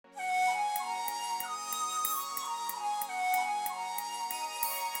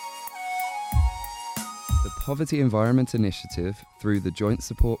Poverty Environment Initiative, through the Joint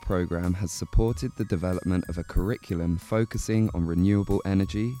Support Programme, has supported the development of a curriculum focusing on renewable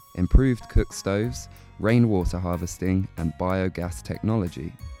energy, improved cook stoves, rainwater harvesting and biogas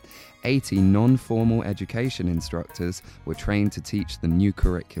technology. 80 non-formal education instructors were trained to teach the new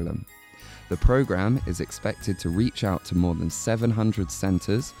curriculum. The programme is expected to reach out to more than 700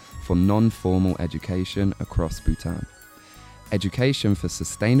 centres for non-formal education across Bhutan. Education for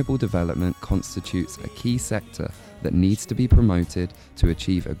sustainable development constitutes a key sector that needs to be promoted to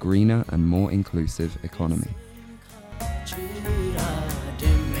achieve a greener and more inclusive economy.